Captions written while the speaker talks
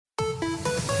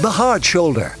The Hard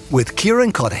Shoulder with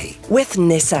Kieran Cuddihy with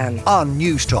Nissan on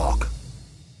News Talk.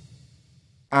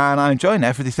 And I'm joined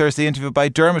now for the Thursday interview by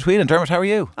Dermot Whelan. Dermot, how are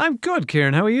you? I'm good,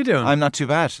 Kieran. How are you doing? I'm not too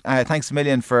bad. Thanks a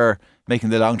million for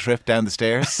making the long trip down the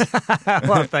stairs.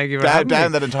 Well, thank you for having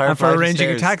down me. that entire and for flight of arranging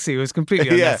a stairs. taxi. It was completely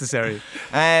unnecessary.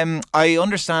 I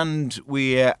understand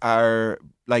we are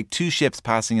like two ships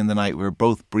passing in the night. We're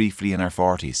both briefly in our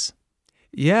 40s.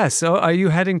 Yeah, so are you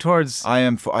heading towards...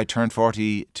 I turned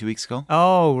 40 2 weeks ago.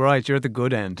 Oh, right, you're at the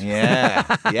good end. Yeah,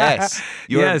 yes.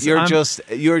 You're just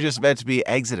about to be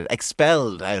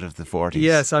expelled out of the 40s.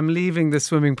 Yes, I'm leaving the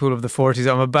swimming pool of the 40s.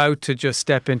 I'm about to just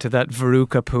step into that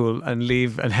Veruca pool and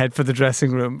leave and head for the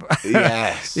dressing room.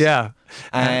 Yes. Yeah.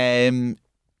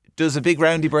 Does a big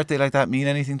roundy birthday like that mean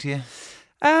anything to you?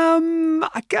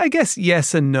 I guess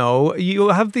yes and no. You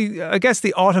have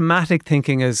the automatic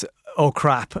thinking is, oh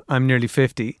crap, I'm nearly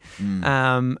 50.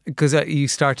 Because you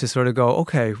start to sort of go,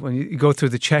 okay, when you go through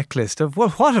the checklist of, well,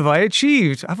 what have I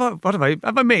achieved? Have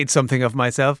I made something of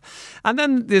myself? And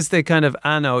then there's the kind of,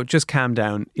 no, just calm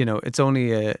down. You know, it's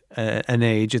only an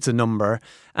age, it's a number.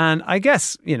 And I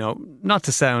guess, not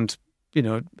to sound,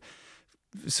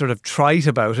 sort of trite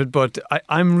about it, but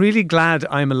I'm really glad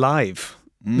I'm alive.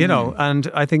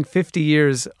 And I think 50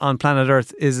 years on planet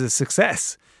Earth is a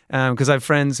success. Because I have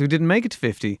friends who didn't make it to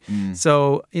 50.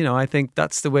 So, I think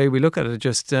that's the way we look at it.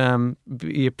 Just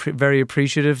be very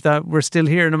appreciative that we're still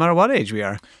here no matter what age we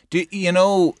are.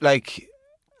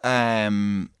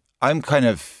 I'm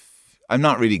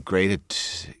not really great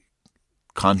at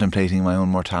contemplating my own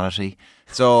mortality.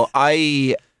 So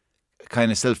I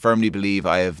kind of still firmly believe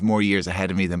I have more years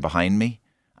ahead of me than behind me.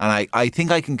 And I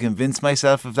think I can convince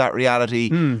myself of that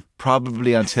reality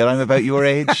probably until I'm about your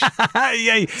age.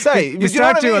 Yeah, Sorry, you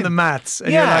start doing the maths.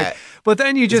 And you're like, but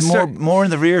then you just more in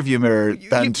the rear view mirror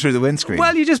than through the windscreen.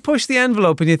 Well, you just push the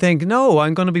envelope and you think, no,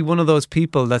 I'm going to be one of those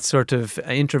people that's sort of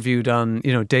interviewed on,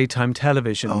 daytime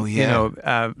television. Oh,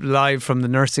 yeah. Live from the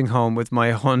nursing home with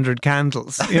my 100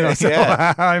 candles. So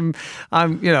Yeah.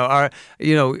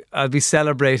 I'll be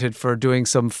celebrated for doing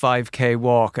some 5K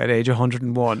walk at age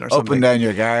 101 or something. Up and down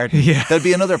your garden. Yeah. There'll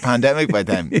be another pandemic by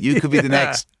then. You could be the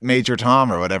next Major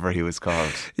Tom or whatever he was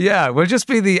called. Yeah, we'll just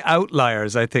be the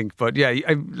outliers, I think. But yeah,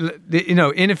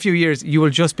 in a few years, you will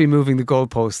just be moving the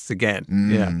goalposts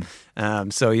again. Yeah.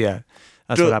 So yeah,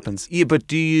 that's what happens. Yeah, but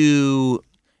do you?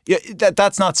 Yeah,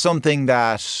 that's not something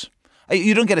that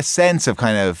you don't get a sense of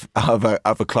kind of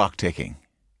a clock ticking.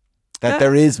 That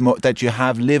there is more, that you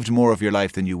have lived more of your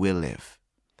life than you will live.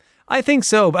 I think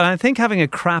so, but I think having a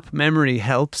crap memory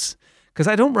helps. Because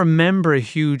I don't remember a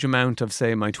huge amount of,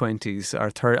 say, my 20s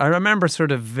or 30s. I remember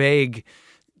sort of vague,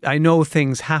 I know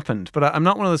things happened, but I'm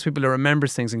not one of those people who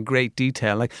remembers things in great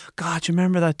detail. Like, God, you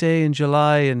remember that day in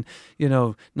July in,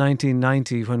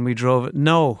 1990 when we drove it?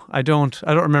 No, I don't.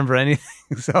 I don't remember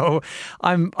anything. So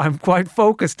I'm quite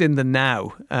focused in the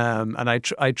now, and I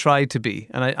try to be.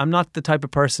 And I'm not the type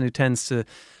of person who tends to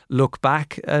look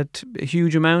back at a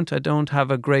huge amount. I don't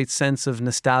have a great sense of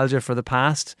nostalgia for the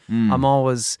past. I'm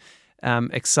always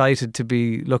excited to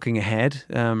be looking ahead,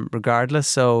 regardless.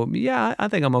 So yeah, I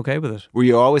think I'm okay with it. Were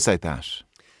you always like that?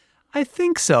 I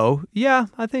think so. Yeah,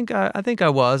 I think I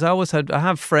was. I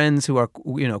have friends who are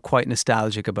quite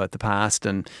nostalgic about the past,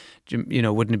 and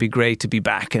wouldn't it be great to be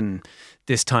back in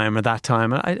this time or that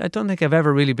time? I don't think I've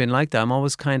ever really been like that. I'm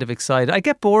always kind of excited. I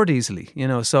get bored easily,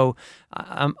 so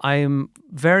I'm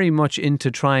very much into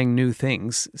trying new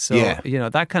things. So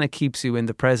that kind of keeps you in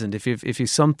the present. If you've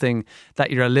something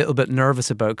that you're a little bit nervous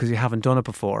about because you haven't done it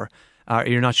before, or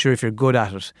you're not sure if you're good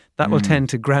at it, that will tend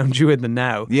to ground you in the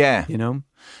now. Yeah,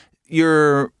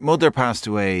 Your mother passed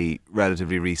away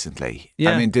relatively recently.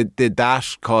 Yeah. I mean, did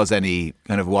that cause any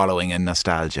kind of wallowing in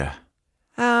nostalgia?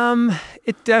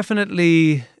 It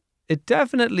definitely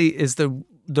is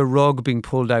the rug being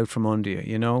pulled out from under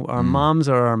you. Our moms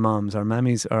are our moms, our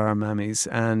mammies are our mammies.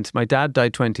 And my dad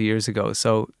died 20 years ago,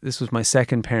 so this was my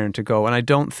second parent to go. And I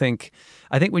think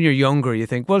when you're younger, you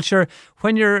think, well, sure,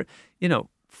 when you're in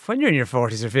your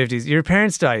 40s or 50s, your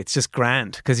parents die, it's just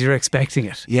grand because you're expecting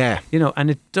it. Yeah.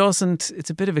 And it's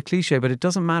a bit of a cliche, but it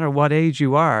doesn't matter what age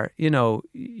you are.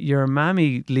 Your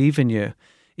mammy leaving you,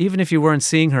 even if you weren't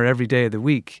seeing her every day of the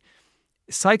week,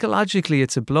 psychologically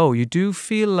it's a blow. You do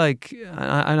feel like,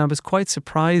 and I was quite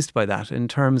surprised by that in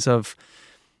terms of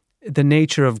the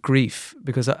nature of grief,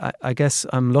 because I guess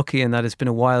I'm lucky in that it's been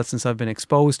a while since I've been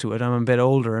exposed to it. I'm a bit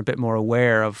older, a bit more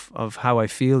aware of how I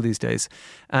feel these days.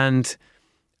 And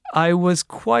I was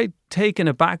quite taken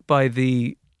aback by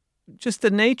just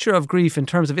the nature of grief in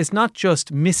terms of it's not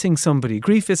just missing somebody.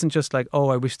 Grief isn't just like, oh,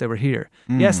 I wish they were here.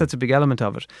 Yes, that's a big element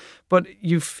of it. But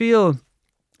you feel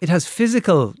it has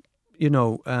physical,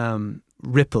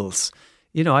 ripples.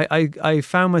 I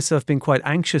found myself being quite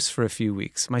anxious for a few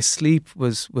weeks. My sleep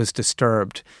was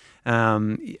disturbed,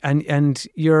 and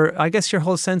I guess your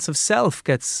whole sense of self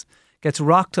gets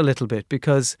rocked a little bit,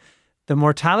 because the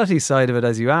mortality side of it,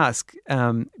 as you ask,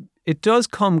 it does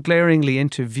come glaringly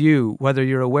into view, whether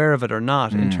you're aware of it or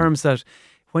not, in terms that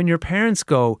when your parents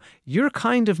go, you're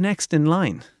kind of next in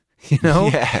line,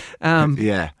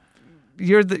 Yeah.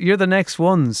 You're the next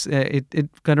ones. It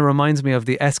kind of reminds me of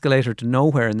the escalator to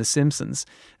nowhere in The Simpsons.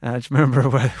 Do you remember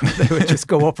where they would just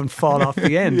go up and fall off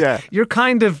the end? Yeah. You're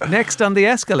kind of next on the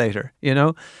escalator,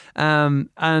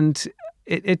 and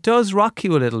it does rock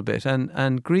you a little bit,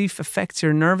 and grief affects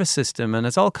your nervous system, and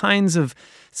it's all kinds of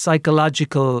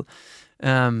psychological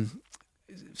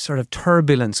sort of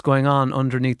turbulence going on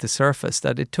underneath the surface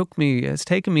that it's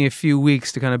taken me a few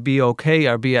weeks to kind of be okay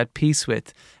or be at peace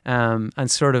with,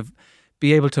 and sort of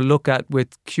be able to look at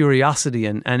with curiosity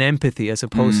and empathy, as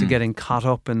opposed to getting caught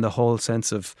up in the whole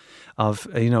sense of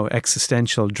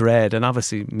existential dread, and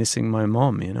obviously missing my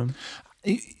mum.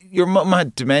 Your mum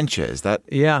had dementia, is that?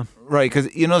 Yeah. Right,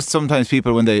 because sometimes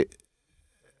people, when they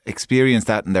experience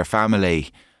that in their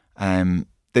family,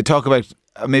 they talk about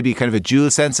maybe kind of a dual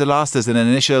sense of loss. There's an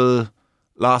initial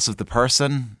loss of the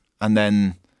person, and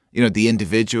then the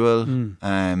individual,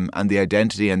 and the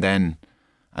identity, and then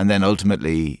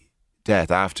ultimately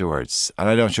death afterwards. And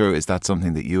I'm not sure, is that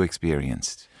something that you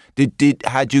experienced?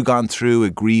 Had you gone through a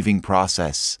grieving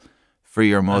process for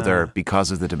your mother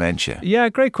because of the dementia? Yeah,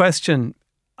 great question.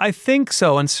 I think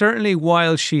so. And certainly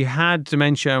while she had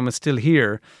dementia and was still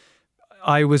here,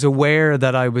 I was aware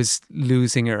that I was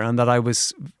losing her, and that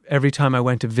every time I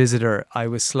went to visit her, I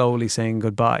was slowly saying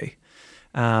goodbye.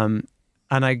 And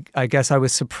I guess I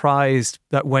was surprised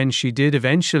that when she did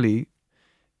eventually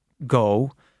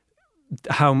go,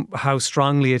 how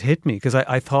strongly it hit me, because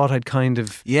I thought I'd kind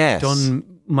of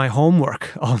done my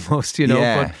homework almost,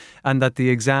 and that the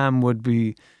exam would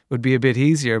be a bit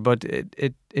easier. But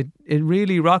it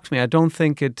really rocked me. I don't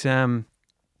think it.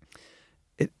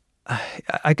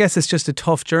 I guess it's just a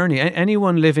tough journey.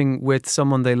 Anyone living with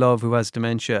someone they love who has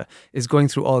dementia is going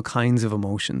through all kinds of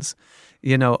emotions,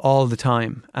 all the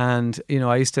time. And,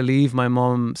 I used to leave my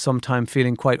mum sometime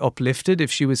feeling quite uplifted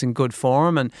if she was in good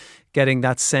form, and getting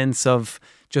that sense of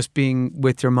just being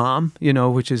with your mom,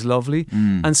 which is lovely.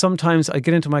 And sometimes I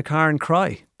get into my car and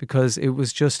cry, because it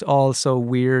was just all so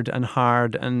weird and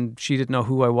hard, and she didn't know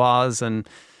who I was. And,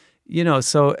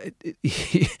 so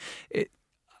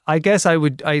I guess I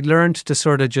learned to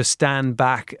sort of just stand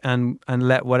back and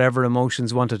let whatever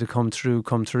emotions wanted to come through,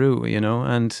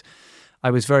 and I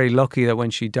was very lucky that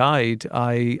when she died,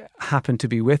 I happened to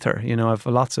be with her. I have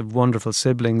lots of wonderful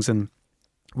siblings, and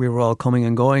we were all coming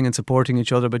and going and supporting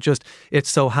each other, but just it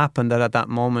so happened that at that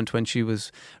moment when she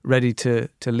was ready to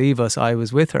leave us, I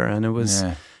was with her, and it was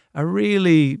a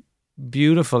really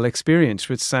beautiful experience,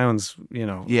 which sounds,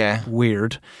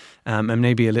 weird. And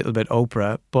maybe a little bit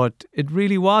Oprah, but it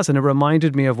really was, and it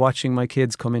reminded me of watching my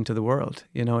kids come into the world.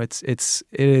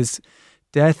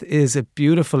 Death is a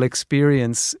beautiful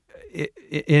experience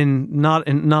in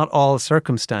not all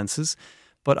circumstances,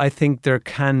 but I think there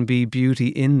can be beauty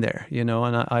in there, and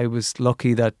I was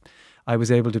lucky that I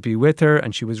was able to be with her,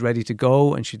 and she was ready to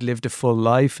go, and she'd lived a full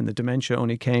life, and the dementia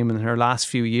only came in her last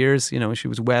few years. She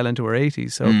was well into her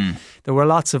 80s. So there were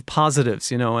lots of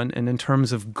positives, and in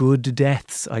terms of good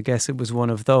deaths, I guess it was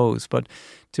one of those. But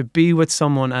to be with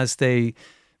someone as they,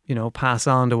 pass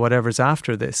on to whatever's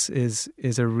after this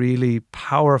is a really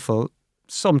powerful,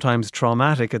 sometimes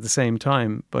traumatic at the same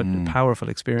time, but powerful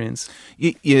experience.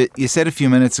 You said a few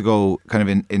minutes ago, kind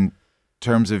of in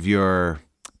terms of your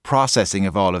processing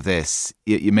of all of this,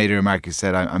 you made a remark. You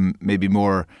said, I'm maybe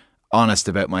more honest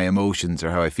about my emotions or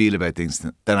how I feel about things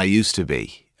than I used to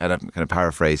be. And I'm kind of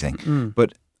paraphrasing.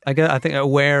 But I think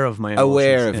aware of my emotions.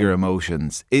 Aware of your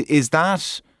emotions. Is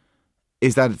that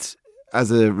as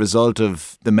a result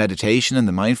of the meditation and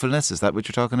the mindfulness? Is that what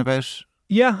you're talking about?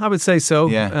 Yeah, I would say so.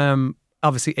 Yeah.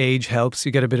 Obviously, age helps.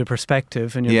 You get a bit of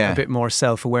perspective, and you're a bit more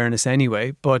self-awareness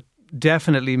anyway. But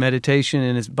definitely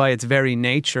meditation, by its very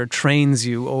nature, trains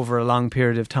you over a long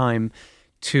period of time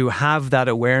to have that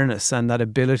awareness and that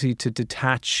ability to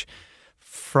detach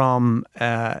from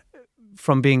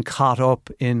being caught up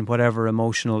in whatever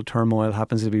emotional turmoil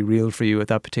happens to be real for you at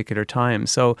that particular time.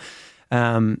 So,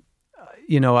 I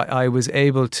was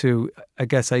able to, I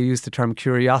guess I use the term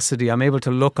curiosity. I'm able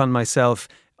to look on myself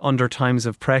under times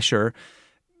of pressure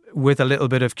with a little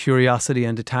bit of curiosity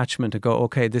and detachment to go,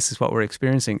 okay, this is what we're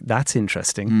experiencing. That's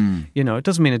interesting. It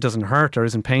doesn't mean it doesn't hurt or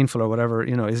isn't painful or whatever,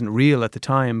 isn't real at the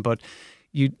time, but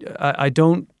I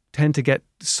don't tend to get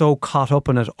so caught up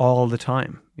in it all the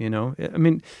time. You know, I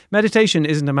mean, meditation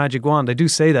isn't a magic wand. I do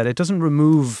say that. It doesn't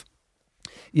remove,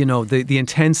 you know, the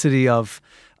intensity of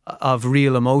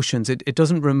real emotions. It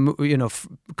doesn't remove, you know,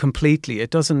 completely.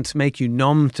 It doesn't make you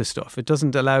numb to stuff. It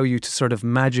doesn't allow you to sort of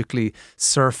magically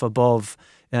surf above,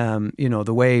 you know,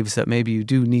 the waves that maybe you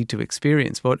do need to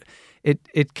experience. But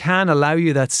it can allow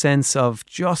you that sense of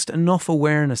just enough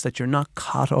awareness that you're not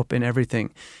caught up in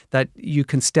everything, that you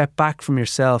can step back from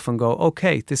yourself and go,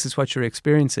 okay, this is what you're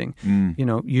experiencing. You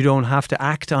know, you don't have to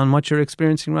act on what you're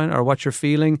experiencing right or what you're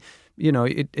feeling. You know,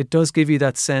 it does give you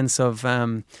that sense of,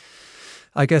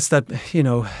 I guess that, you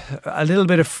know, a little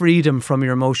bit of freedom from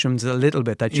your emotions, a little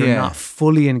bit, that you're not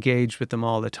fully engaged with them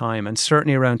all the time. And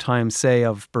certainly around times, say,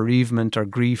 of bereavement or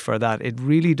grief or that, it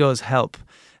really does help.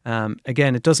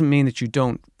 Again, it doesn't mean that you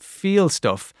don't feel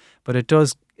stuff, but it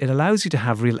allows you to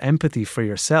have real empathy for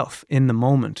yourself in the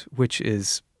moment, which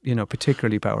is, you know,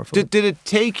 particularly powerful. Did it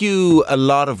take you a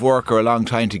lot of work or a long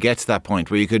time to get to that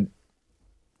point where you could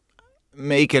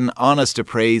make an honest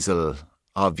appraisal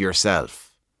of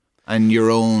yourself and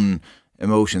your own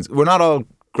emotions? We're not all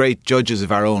great judges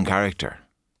of our own character.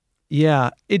 Yeah,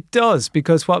 it does,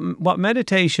 because what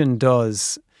meditation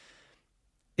does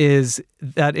is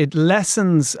that it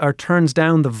lessens or turns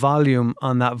down the volume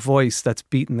on that voice that's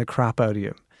beating the crap out of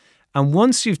you. And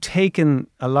once you've taken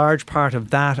a large part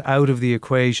of that out of the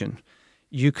equation,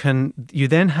 you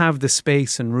then have the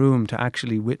space and room to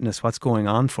actually witness what's going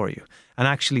on for you and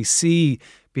actually see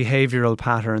behavioral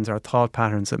patterns or thought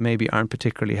patterns that maybe aren't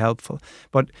particularly helpful.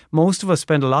 But most of us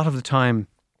spend a lot of the time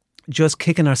just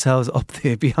kicking ourselves up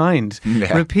the behind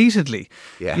repeatedly,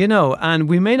 you know, and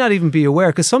we may not even be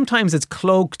aware, because sometimes it's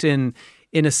cloaked in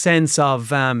a sense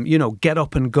of, you know, get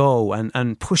up and go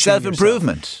and pushing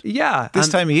self-improvement. Yeah. This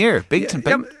time of year, big time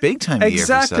of year for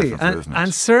self-improvement.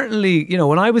 And certainly, you know,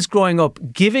 when I was growing up,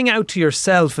 giving out to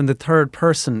yourself in the third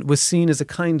person was seen as a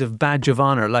kind of badge of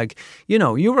honor. Like, you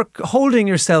know, you were holding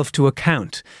yourself to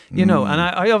account, you know, and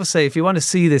I always say, if you want to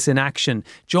see this in action,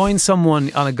 join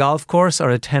someone on a golf course or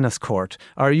a tennis court,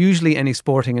 or usually any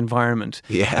sporting environment.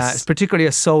 Yes. Particularly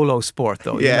a solo sport,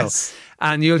 though. Yes. You know?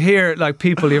 And you'll hear like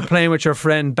people, you're playing with your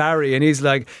friend Barry, and he's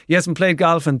like, he hasn't played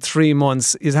golf in 3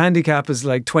 months. His handicap is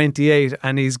like 28,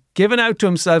 and he's given out to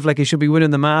himself like he should be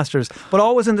winning the Masters, but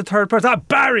always in the third person.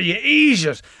 Barry, you ease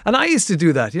it. And I used to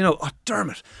do that, you know,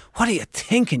 Dermot, what are you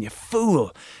thinking, you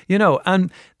fool? You know,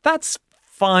 and that's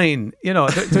fine. You know,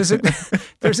 there's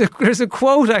a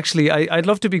quote, actually. I'd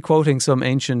love to be quoting some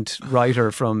ancient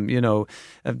writer from, you know,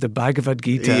 the Bhagavad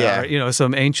Gita or, you know,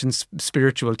 some ancient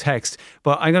spiritual text.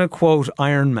 But I'm going to quote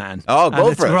Iron Man. Oh,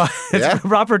 go for it. It's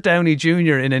Robert Downey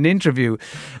Jr. in an interview.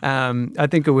 I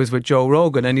think it was with Joe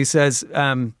Rogan. And he says,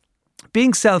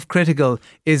 being self-critical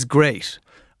is great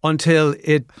until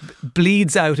it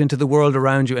bleeds out into the world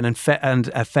around you and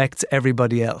affects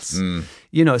everybody else.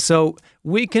 You know, so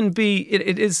we can be,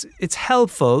 it's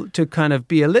helpful to kind of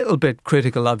be a little bit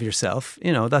critical of yourself.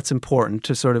 You know, that's important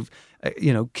to sort of,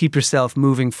 you know, keep yourself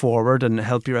moving forward and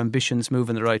help your ambitions move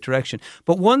in the right direction.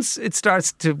 But once it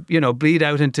starts to, you know, bleed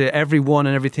out into everyone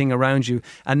and everything around you,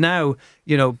 and now,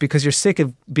 you know, because you're sick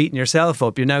of beating yourself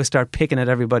up, you now start picking at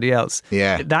everybody else.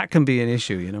 Yeah. That can be an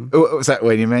issue, you know. Was that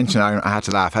when you mentioned Iron, I had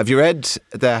to laugh. Have you read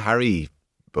the Harry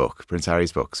book, Prince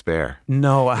Harry's book, Spare?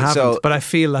 No, I haven't, but I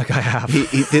feel like I have.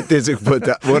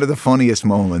 One of the funniest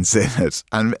moments in it,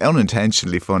 and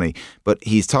unintentionally funny, but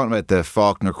he's talking about the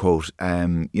Faulkner quote,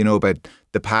 you know, about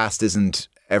the past isn't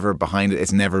ever behind it,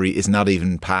 it's not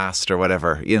even past or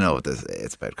whatever, you know.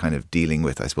 It's about kind of dealing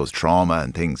with, I suppose, trauma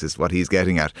and things is what he's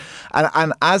getting at.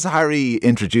 And as Harry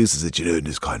introduces it, you know, in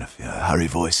this kind of Harry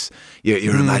voice,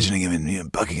 you're imagining him in, you know,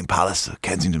 Buckingham Palace,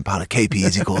 Kensington Palace, KP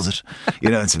as he calls it, you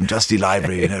know, in some dusty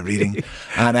library, you know, reading.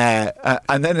 And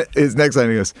then his next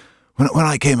line, he goes, when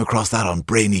I came across that on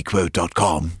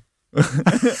brainyquote.com.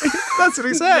 That's what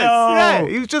he says. No. Yeah,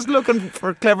 he was just looking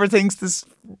for clever things to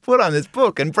put on his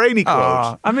book and Brainy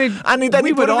quote. I mean, and then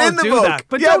we he put would it all in the do book. that,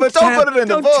 but don't put it in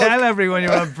the book. Don't tell everyone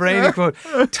you're on Brainy quote.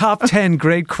 Top 10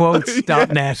 great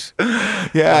quotes.net.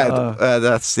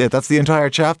 That's the entire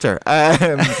chapter.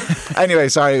 Anyway,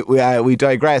 sorry, we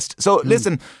digressed. So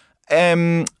listen,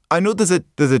 I know there's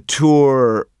a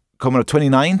tour coming up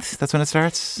 29th, that's when it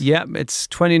starts? Yeah, it's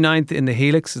 29th in the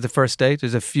Helix is the first date.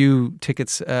 There's a few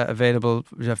tickets available,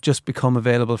 have just become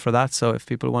available for that, so if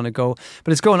people want to go.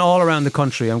 But it's going all around the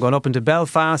country. I'm going up into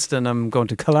Belfast and I'm going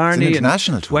to Killarney. It's an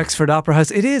international tour. Wexford Opera House.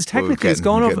 It is, technically. It's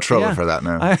going over. We'll get in trouble for that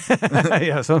now.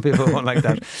 Yeah, some people won't like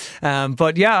that.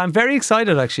 But yeah, I'm very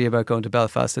excited actually about going to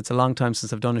Belfast. It's a long time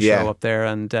since I've done a show up there.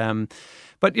 And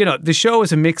but you know, the show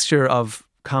is a mixture of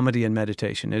comedy and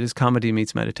meditation. It is comedy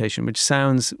meets meditation, which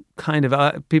sounds kind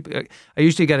of people. I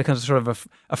usually get a kind of sort of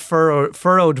a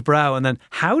furrowed brow, and then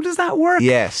how does that work?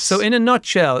 Yes. So in a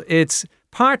nutshell, it's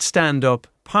part stand up,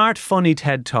 part funny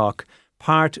TED talk,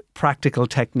 part practical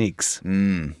techniques,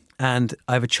 and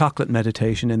I have a chocolate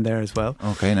meditation in there as well.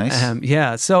 Okay, nice.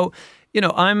 Yeah, so.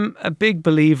 I'm a big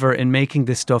believer in making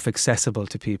this stuff accessible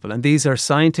to people. And these are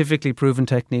scientifically proven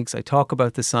techniques. I talk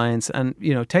about the science and,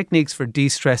 techniques for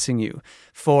de-stressing you,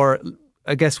 for,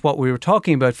 I guess, what we were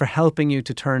talking about, for helping you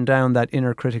to turn down that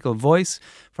inner critical voice,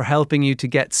 for helping you to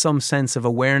get some sense of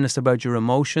awareness about your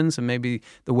emotions and maybe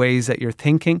the ways that you're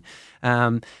thinking.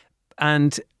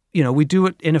 We do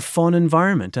it in a fun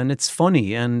environment, and it's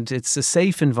funny and it's a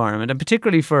safe environment. And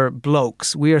particularly for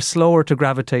blokes, we are slower to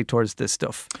gravitate towards this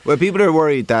stuff. Well, people are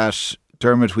worried that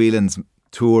Dermot Whelan's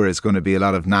tour is going to be a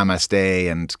lot of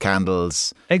namaste and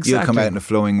candles. Exactly. You'll come out in a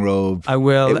flowing robe. I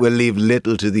will. It will leave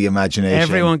little to the imagination.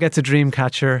 Everyone gets a dream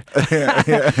catcher.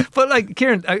 But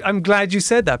Kieran, I'm glad you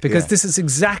said that, because this is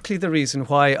exactly the reason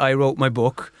why I wrote my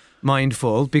book,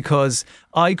 Mindful, because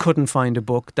I couldn't find a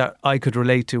book that I could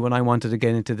relate to when I wanted to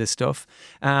get into this stuff.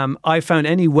 I found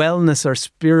any wellness or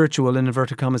spiritual, in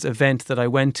inverted commas, event that I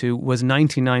went to was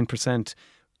 99%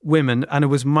 women, and it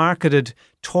was marketed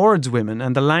towards women,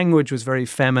 and the language was very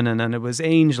feminine, and it was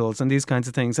angels and these kinds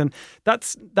of things. And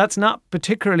that's not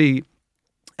particularly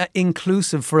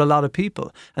inclusive for a lot of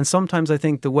people. And sometimes I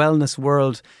think the wellness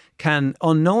world can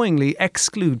unknowingly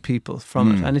exclude people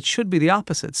from it, and it should be the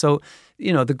opposite. So,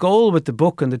 the goal with the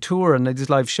book and the tour and these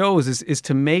live shows is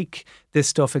to make this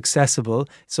stuff accessible.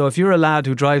 So if you're a lad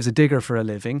who drives a digger for a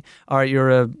living, or you're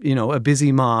a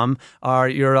busy mom, or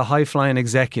you're a high-flying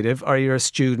executive, or you're a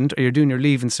student, or you're doing your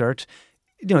Leaving Cert,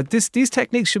 these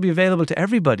techniques should be available to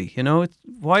everybody.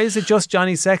 Why is it just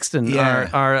Johnny Sexton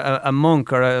or a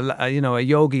monk or a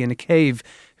yogi in a cave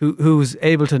who's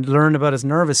able to learn about his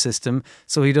nervous system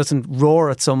so he doesn't roar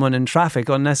at someone in traffic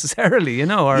unnecessarily,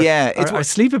 or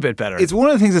sleep a bit better? It's one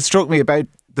of the things that struck me about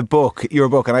the book, your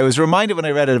book, and I was reminded when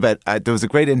I read it about, there was a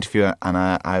great interview, and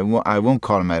I won't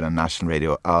call him out on national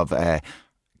radio, of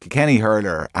Kenny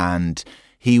Hurler, and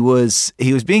he was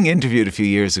being interviewed a few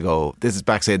years ago. This is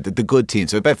back, say, the good team,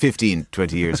 so about 15,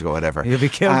 20 years ago, whatever. He'll be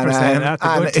killed for saying that,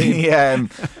 the good team.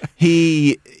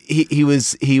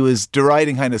 He was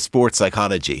deriding kind of sports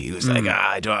psychology. He was like,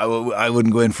 I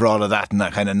wouldn't go in for all of that and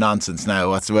that kind of nonsense now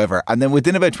whatsoever. And then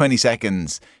within about 20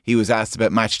 seconds, he was asked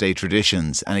about match day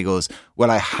traditions, and he goes, well,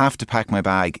 I have to pack my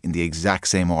bag in the exact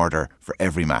same order for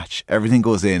every match. Everything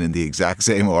goes in the exact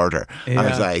same order. Yeah. I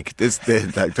was like,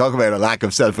 talk about a lack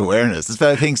of self-awareness. This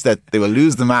fella thinks that they will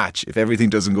lose the match if everything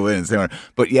doesn't go in the same order.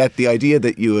 But yet the idea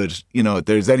that you would,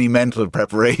 there's any mental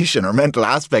preparation or mental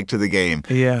aspect to the game,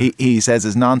 he says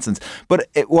is nonsense. But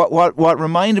what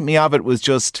reminded me of it was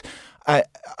just, I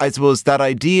suppose, that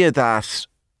idea that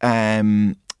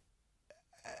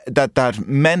that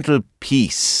mental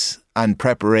peace and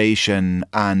preparation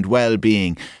and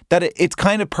well-being, that it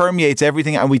kind of permeates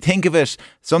everything. And we think of it,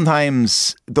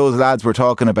 sometimes those lads we're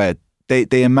talking about,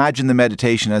 they imagine the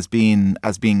meditation as being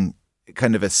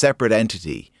kind of a separate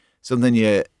entity, something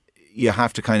you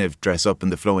have to kind of dress up in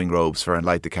the flowing robes for and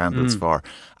light the candles for.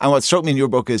 And what struck me in your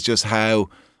book is just how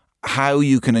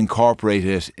you can incorporate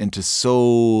it into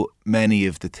so many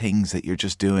of the things that you're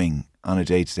just doing on a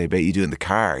day-to-day basis. You do it in the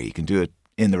car, you can do it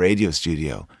in the radio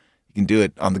studio, you can do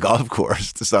it on the golf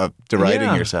course to stop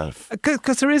deriding yourself.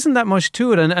 Because there isn't that much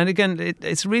to it. And again,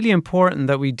 it's really important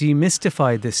that we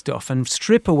demystify this stuff and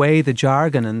strip away the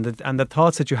jargon and the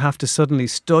thoughts that you have to suddenly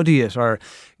study it or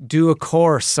do a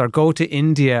course or go to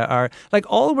India, or like,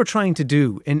 all we're trying to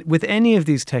do with any of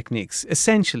these techniques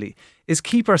essentially is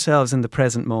keep ourselves in the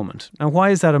present moment. Now,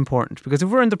 why is that important? Because if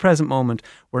we're in the present moment,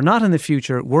 we're not in the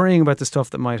future worrying about the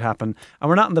stuff that might happen, and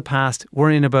we're not in the past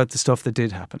worrying about the stuff that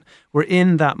did happen. We're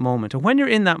in that moment. And when you're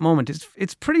in that moment,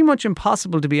 it's pretty much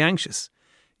impossible to be anxious,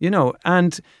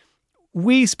 and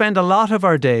we spend a lot of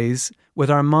our days with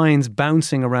our minds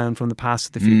bouncing around from the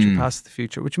past to the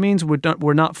future, which means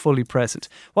we're not fully present.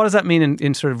 What does that mean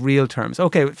in sort of real terms?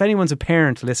 Okay, if anyone's a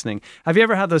parent listening, have you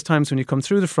ever had those times when you come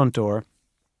through the front door,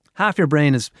 half your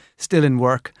brain is still in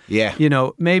work? Yeah.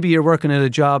 Maybe you're working at a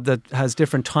job that has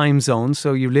different time zones,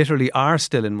 so you literally are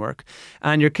still in work.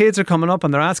 And your kids are coming up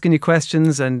and they're asking you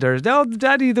questions, and they're,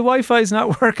 Daddy, the Wi-Fi is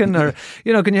not working, or,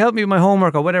 can you help me with my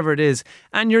homework, or whatever it is.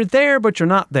 And you're there, but you're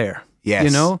not there.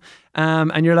 Yes.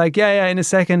 And you're like, yeah, in a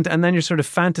second. And then you're sort of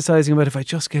fantasizing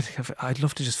about I'd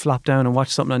love to just flop down and watch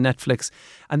something on Netflix.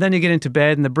 And then you get into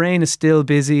bed and the brain is still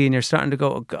busy and you're starting to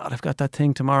go, oh God, I've got that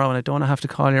thing tomorrow and I don't want to have to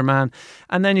call your man.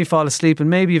 And then you fall asleep and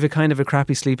maybe you've a kind of a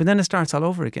crappy sleep and then it starts all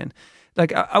over again.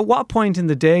 Like, at what point in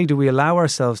the day do we allow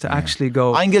ourselves to actually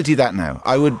go? I'm guilty of that now.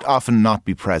 I would often not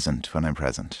be present when I'm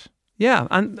present. Yeah,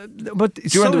 but During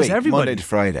so the is week, everybody. Monday to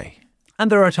Friday. And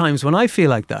there are times when I feel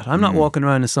like that. I'm not walking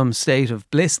around in some state of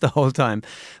bliss the whole time.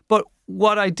 But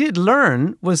what I did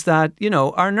learn was that,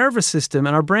 our nervous system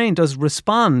and our brain does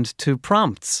respond to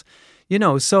prompts.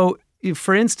 So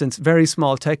for instance, very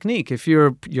small technique. If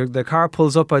the car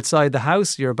pulls up outside the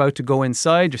house, you're about to go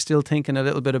inside, you're still thinking a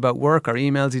little bit about work or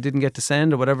emails you didn't get to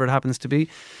send or whatever it happens to be.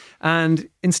 And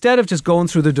instead of just going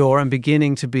through the door and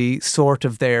beginning to be sort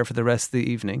of there for the rest of the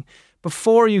evening,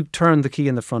 before you turn the key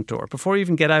in the front door, before you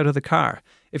even get out of the car,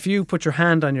 if you put your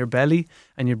hand on your belly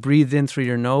and you breathed in through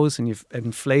your nose and you've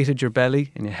inflated your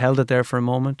belly and you held it there for a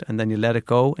moment and then you let it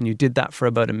go and you did that for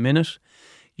about a minute,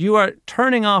 you are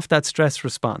turning off that stress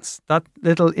response, that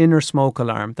little inner smoke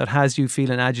alarm that has you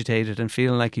feeling agitated and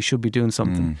feeling like you should be doing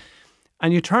something.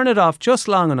 And you turn it off just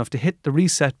long enough to hit the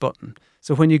reset button.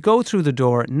 So when you go through the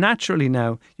door, naturally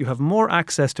now you have more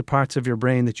access to parts of your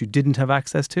brain that you didn't have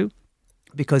access to,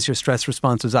 because your stress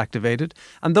response was activated.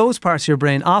 And those parts of your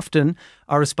brain often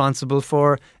are responsible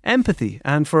for empathy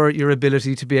and for your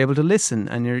ability to be able to listen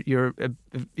and your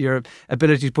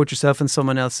ability to put yourself in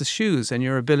someone else's shoes and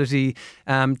your ability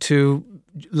to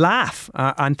laugh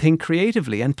and think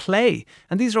creatively and play.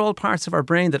 And these are all parts of our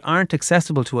brain that aren't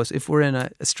accessible to us if we're in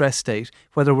a stress state,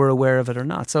 whether we're aware of it or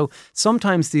not. So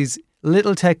sometimes these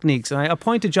little techniques, and I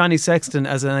appointed Johnny Sexton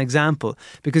as an example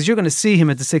because you're going to see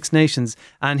him at the Six Nations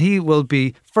and he will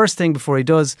be, first thing before he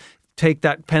does take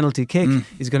that penalty kick,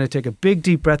 he's going to take a big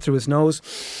deep breath through his nose,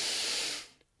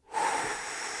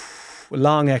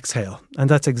 long exhale, and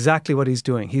that's exactly what he's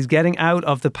doing. He's getting out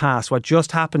of the past. What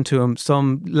just happened to him,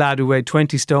 some lad who weighed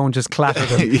 20 stone just clattered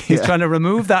him. He's trying to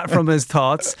remove that from his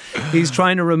thoughts. He's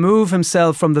trying to remove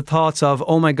himself from the thoughts of,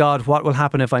 oh my God, what will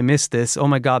happen if I miss this? Oh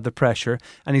my God, the pressure.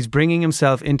 And he's bringing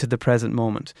himself into the present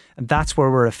moment. And that's where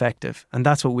we're effective. And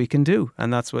that's what we can do.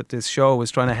 And that's what this show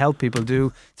is trying to help people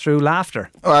do through laughter.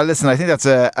 Well, listen, I think that's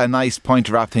a nice point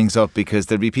to wrap things up, because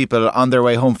there'll be people on their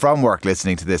way home from work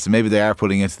listening to this, and maybe they are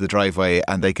pulling into the driveway,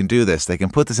 and they can do this. They can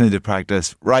put this into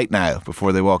practice right now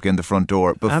before they walk in the front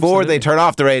door, before they turn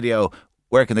off the radio.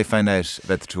 Where can they find out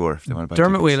about the tour if they want to buy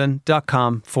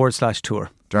DermotWhelan.com/tour.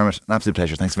 Dermot, an absolute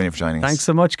pleasure. Thanks a million for joining us. Thanks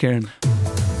so much, Kieran.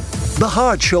 The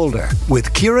Hard Shoulder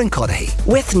with Kieran Cuddihy.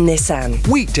 With Nissan.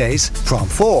 Weekdays from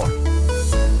 4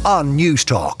 on News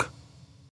Talk.